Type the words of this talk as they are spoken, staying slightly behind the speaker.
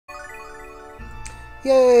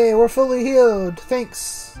Yay, we're fully healed.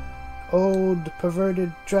 Thanks, old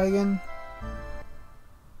perverted dragon.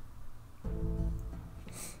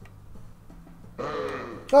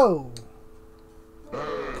 Oh!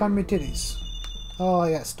 Calm your titties. Oh,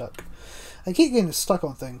 I got stuck. I keep getting stuck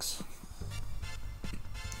on things.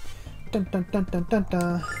 Dun dun dun dun dun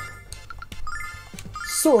dun.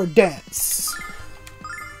 Sword dance!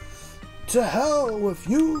 To hell with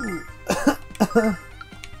you!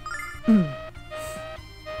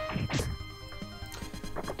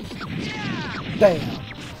 Bam!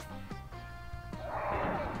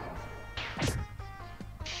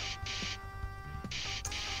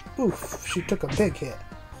 Oof, she took a big hit.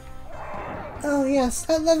 Oh yes,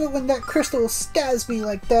 I love it when that crystal stabs me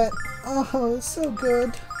like that. Oh, it's so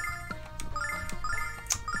good.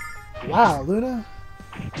 Wow, Luna.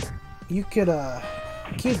 You could,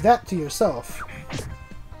 keep that to yourself.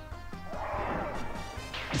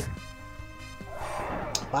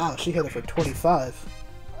 Wow, she hit it for 25.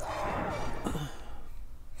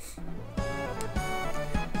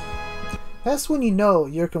 That's when you know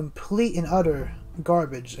you're complete and utter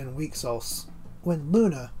garbage and weak sauce. When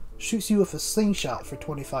Luna shoots you with a slingshot for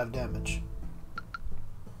 25 damage.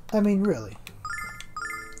 I mean, really.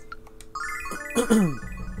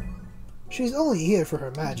 She's only here for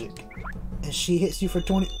her magic. And she hits you for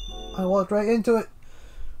 20... I walked right into it.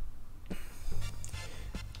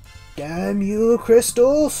 Damn you,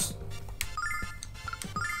 crystals!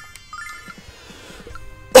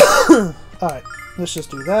 Alright, let's just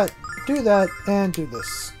do that, and do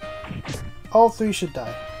this. All three should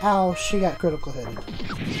die. Ow, she got critical hit.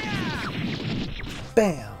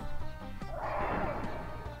 Bam!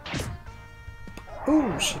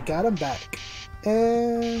 Ooh, she got him back.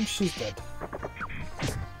 And she's dead.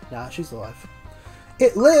 Nah, she's alive.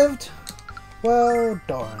 It lived! Well,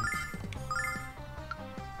 darn.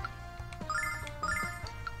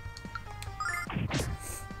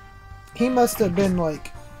 He must have been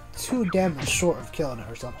like 2 damage short of killing it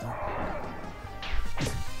or something.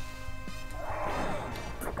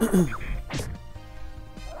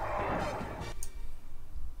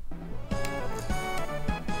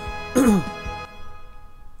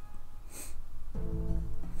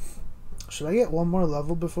 Should I get one more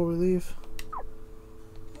level before we leave?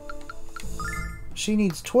 She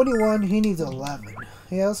needs 21, he needs 11.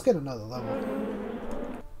 Yeah, let's get another level.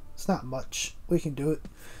 It's not much. We can do it.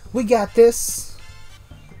 We got this!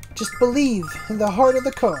 Just believe in the heart of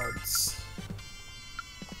the cards.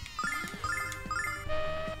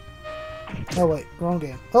 Oh wait, wrong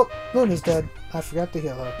game. Oh, Luna's dead. I forgot to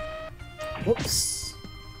heal her. Whoops.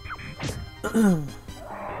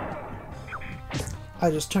 I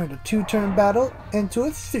just turned a 2-turn battle into a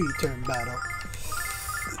 3-turn battle.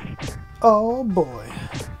 Oh boy.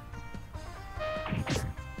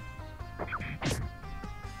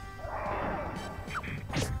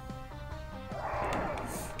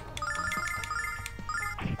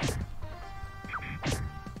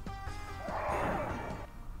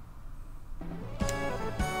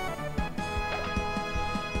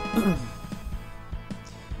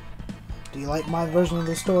 Do you like my version of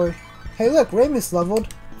the story? Hey look, Ramus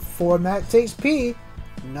leveled. 4 max HP.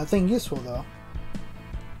 Nothing useful though.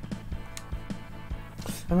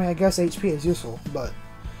 I mean, I guess HP is useful, but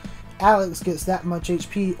Alex gets that much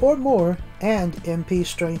HP or more, and MP,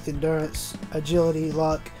 strength, endurance, agility,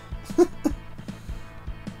 luck.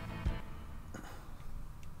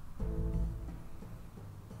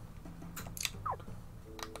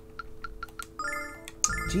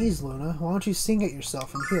 Jeez, Luna, why don't you sing it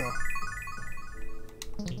yourself and heal?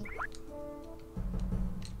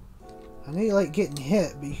 I know you like getting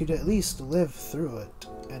hit, but you could at least live through it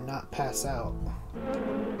and not pass out.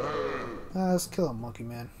 Let's kill him, Monkey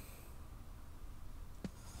Man.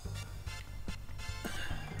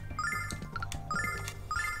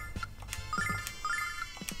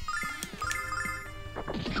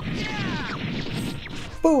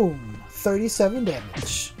 Boom! 37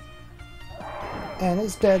 damage. And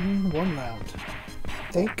it's dead in 1 round.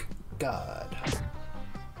 Thank God.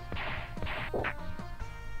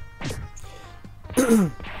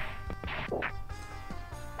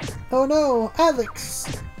 Oh no, Alex!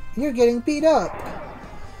 You're getting beat up!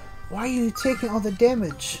 Why are you taking all the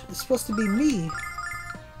damage? It's supposed to be me.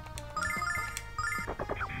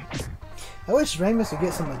 I wish Ramus would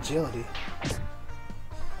get some agility.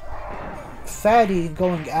 Fatty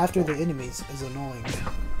going after the enemies is annoying.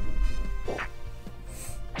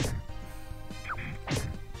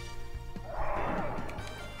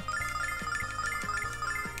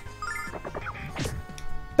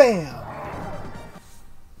 Bam!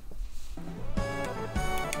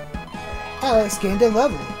 Alex gained a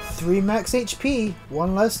level. 3 max HP,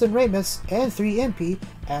 1 less than Ramus, and 3 MP,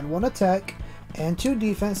 and 1 attack, and 2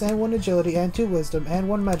 defense, and 1 agility, and 2 wisdom, and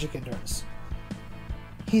 1 magic endurance.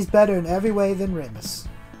 He's better in every way than Ramus.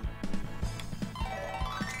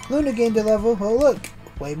 Lunar gained a level. Oh look,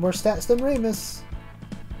 way more stats than Ramus.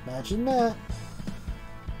 Imagine that.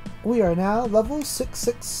 We are now level 6,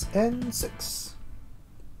 6, and 6.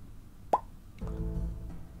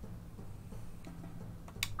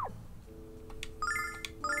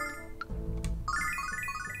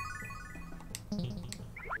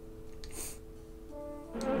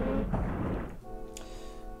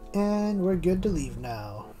 And we're good to leave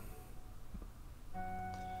now.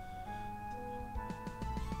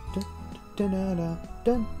 This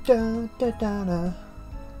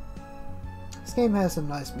game has some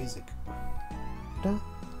nice music.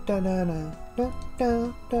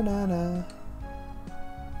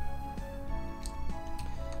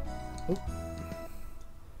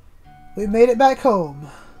 We made it back home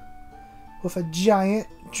with a giant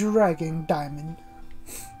dragon diamond.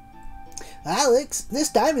 Alex, this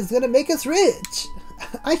diamond's gonna make us rich.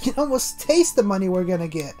 I can almost taste the money we're gonna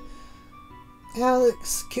get.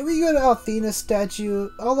 Alex, can we go to Athena's statue?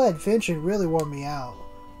 All that adventuring really wore me out.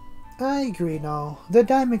 I agree, no. The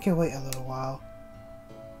diamond can wait a little while.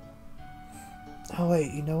 Oh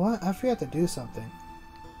wait, you know what? I forgot to do something.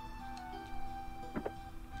 I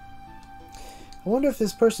wonder if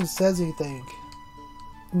this person says anything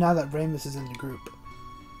now that Ramus is in the group.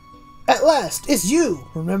 At last, it's you!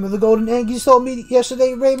 Remember the golden egg you sold me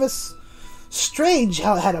yesterday, Ramus? Strange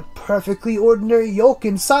how it had a perfectly ordinary yolk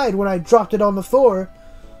inside when I dropped it on the floor.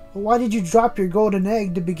 Why did you drop your golden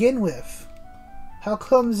egg to begin with? How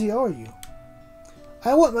clumsy are you?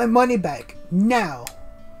 I want my money back, now!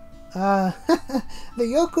 The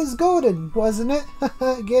yolk was golden, wasn't it?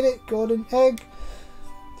 Get it? Golden egg?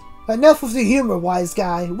 Enough with the humor, wise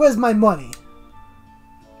guy. Where's my money?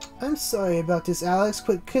 I'm sorry about this, Alex,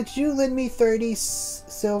 but could you lend me 30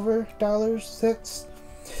 silver dollars?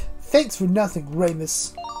 Thanks for nothing,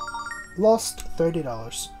 Ramus. Lost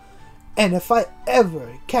 $30. And if I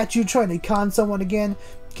ever catch you trying to con someone again,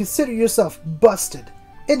 consider yourself busted.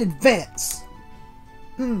 In advance.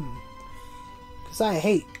 Because I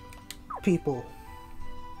hate people.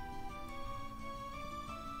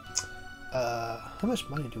 How much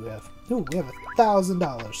money do we have? Ooh, we have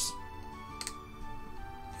 $1,000.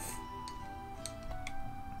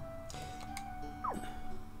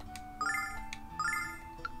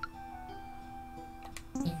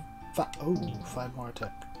 Oh, 5 more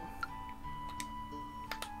attack.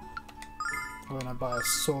 We're gonna buy a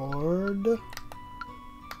sword,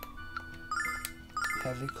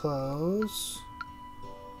 heavy clothes,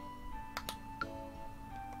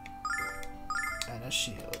 and a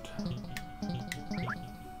shield.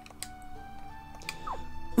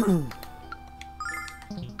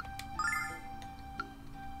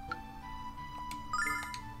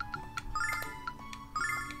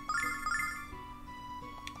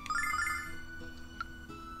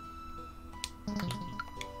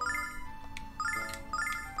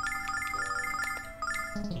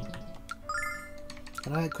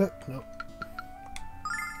 Can I equip? Nope.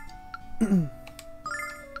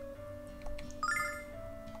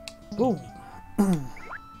 Boom.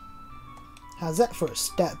 How's that for a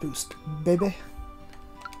stat boost, baby?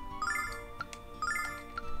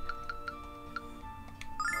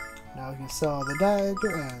 Now we can sell the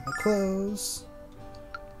dagger and the clothes.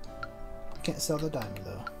 Can't sell the diamond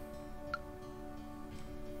though.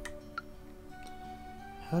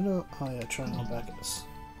 How do... Oh yeah, triangle back at us.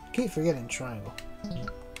 I keep forgetting triangle.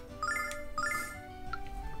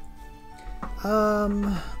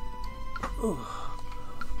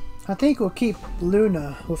 I think we'll keep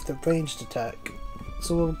Luna with the ranged attack.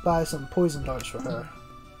 So we'll buy some poison darts for her.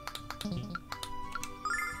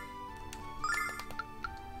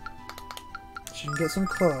 She can get some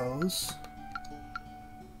clothes.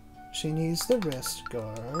 She needs the wrist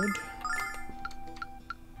guard.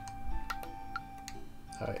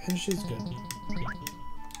 Alright, and she's good.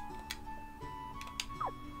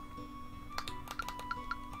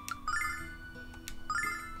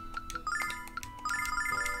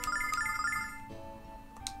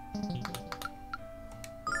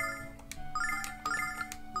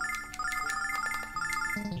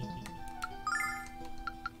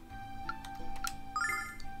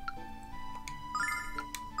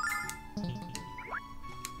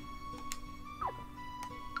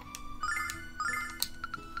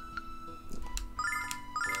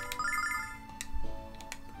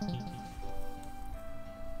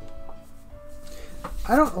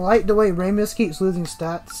 I don't like the way Ramus keeps losing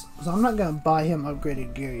stats, so I'm not going to buy him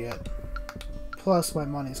upgraded gear yet. Plus, my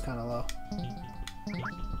money's kind of low.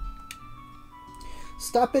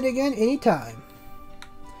 Stop it again anytime.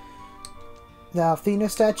 The Athena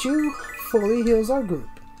statue fully heals our group.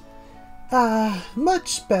 Ah,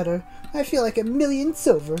 much better. I feel like 1,000,000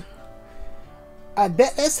 silver. I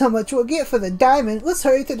bet that's how much we'll get for the diamond. Let's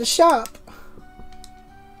hurry to the shop.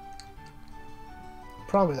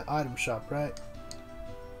 Probably the item shop, right?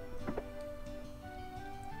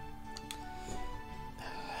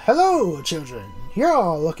 Hello, children. You're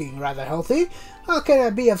all looking rather healthy. How can I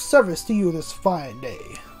be of service to you this fine day?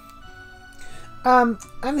 I'm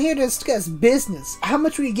here to discuss business. How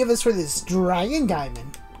much will you give us for this dragon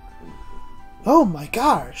diamond? Oh my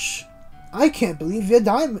gosh. I can't believe your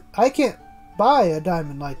diamond. I can't buy a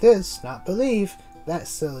diamond like this. Not believe. That's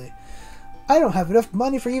silly. I don't have enough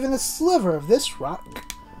money for even a sliver of this rock.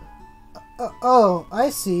 Oh, I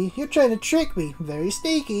see. You're trying to trick me. Very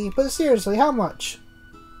sneaky. But seriously, how much?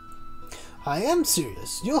 I am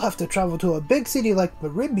serious. You'll have to travel to a big city like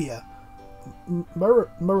Maribia.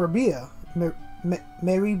 Maribia?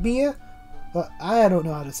 I don't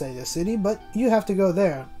know how to say this city, but you have to go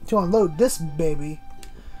there to unload this baby.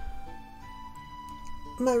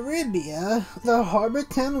 Maribia? The harbor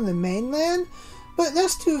town on the mainland? But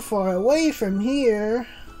that's too far away from here.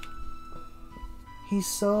 He's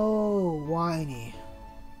so whiny.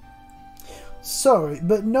 Sorry,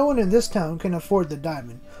 but no one in this town can afford the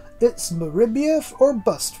diamond. It's Maribia or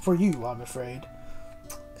bust for you, I'm afraid.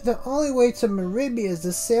 The only way to Maribia is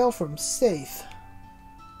to sail from Saith.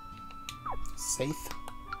 Saith?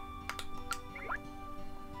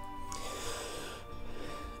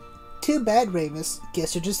 Too bad, Ramus.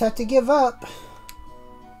 Guess you just have to give up.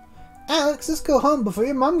 Alex, let's go home before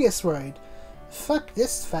your mom gets worried. Fuck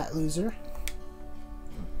this fat loser.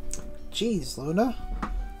 Jeez, Luna.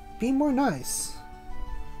 Be more nice.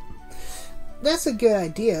 That's a good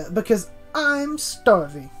idea, because I'm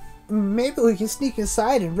starving. Maybe we can sneak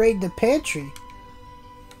inside and raid the pantry.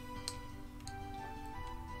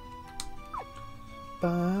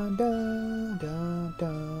 Ba, da, da,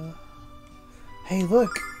 da. Hey,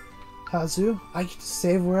 look, Hazu. I can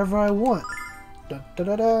save wherever I want. Da, da,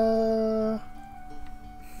 da, da.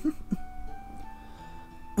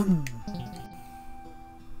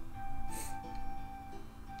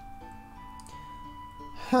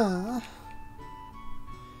 Huh.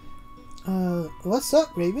 What's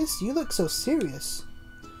up, Ramus? You look so serious.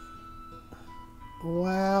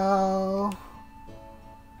 Well...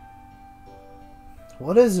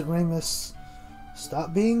 What is it, Ramus?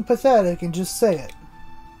 Stop being pathetic and just say it.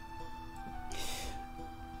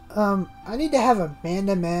 I need to have a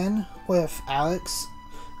man-to-man with Alex.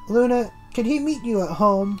 Luna, could he meet you at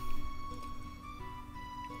home?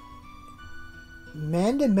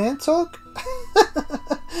 Man-to-man talk?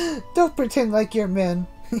 Don't pretend like you're men.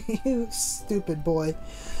 You stupid boy.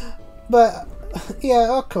 But,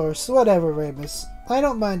 yeah, of course. Whatever, Ramus. I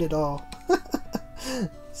don't mind at all.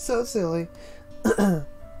 So silly.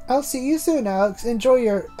 I'll see you soon, Alex. Enjoy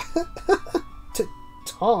your...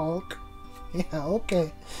 talk? Yeah,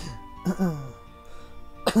 okay.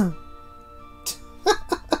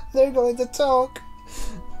 They're going to talk.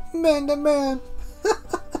 Man to man.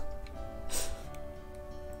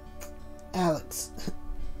 Alex.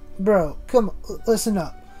 Bro, come on. Listen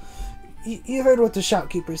up. You heard what the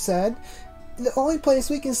shopkeeper said. The only place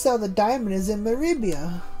we can sell the diamond is in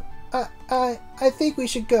Maribia. I think we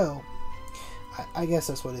should go. I guess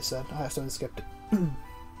that's what he said. I started skipped it.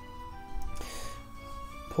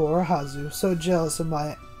 Poor Hazu, so jealous of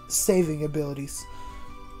my saving abilities.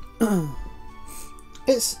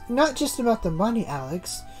 It's not just about the money,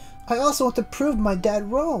 Alex. I also want to prove my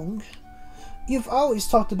dad wrong. You've always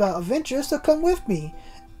talked about adventures, so come with me.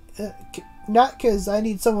 Not because I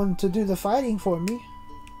need someone to do the fighting for me.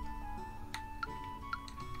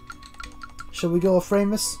 Should we go with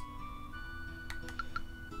Ramus?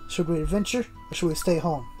 Should we adventure, or should we stay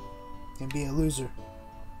home and be a loser?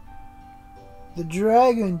 The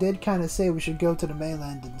dragon did kind of say we should go to the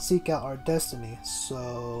mainland and seek out our destiny,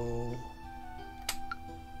 so...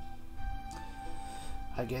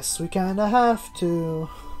 I guess we kind of have to.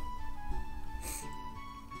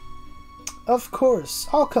 Of course,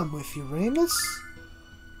 I'll come with you, Ramus.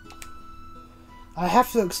 I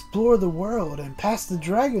have to explore the world and pass the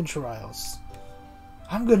dragon trials.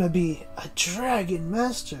 I'm gonna be a dragon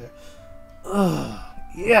master. Ugh,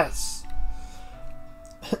 yes.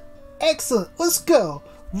 Excellent, let's go.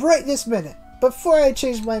 Right this minute. Before I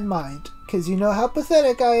change my mind. Because you know how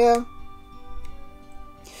pathetic I am.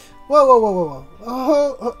 Whoa, whoa, whoa,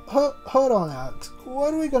 whoa, whoa. Hold on, Alex.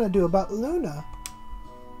 What are we gonna do about Luna?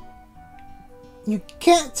 You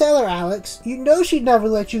can't tell her, Alex. You know she'd never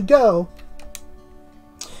let you go.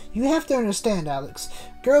 You have to understand, Alex.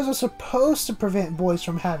 Girls are supposed to prevent boys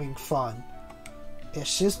from having fun.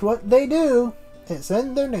 It's just what they do. It's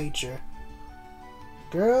in their nature.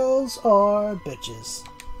 Girls are bitches.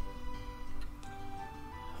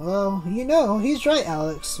 Well, you know, he's right,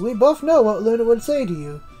 Alex. We both know what Luna would say to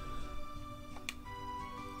you.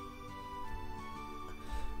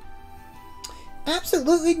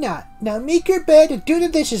 Absolutely not. Now make your bed and do the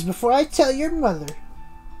dishes before I tell your mother.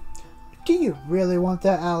 Do you really want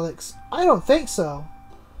that, Alex? I don't think so.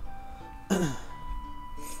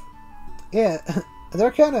 Yeah,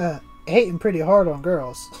 they're kind of hating pretty hard on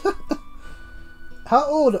girls. How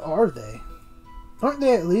old are they? Aren't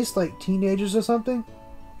they at least like teenagers or something?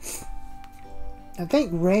 I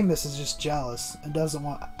think Ramus is just jealous and doesn't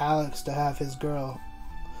want Alex to have his girl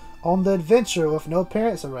on the adventure with no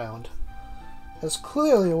parents around. That's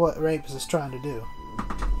clearly what Ramus is trying to do.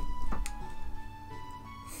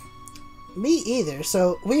 Me either,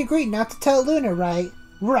 so we agreed not to tell Lunar, right?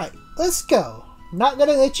 Right, let's go. Not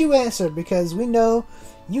gonna let you answer because we know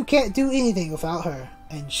you can't do anything without her,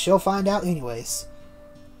 and she'll find out anyways.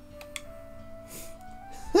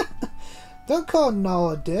 Don't call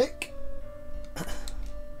Nall a dick.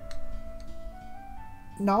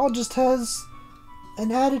 Nall just has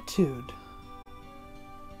an attitude.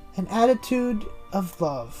 An attitude of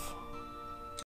love.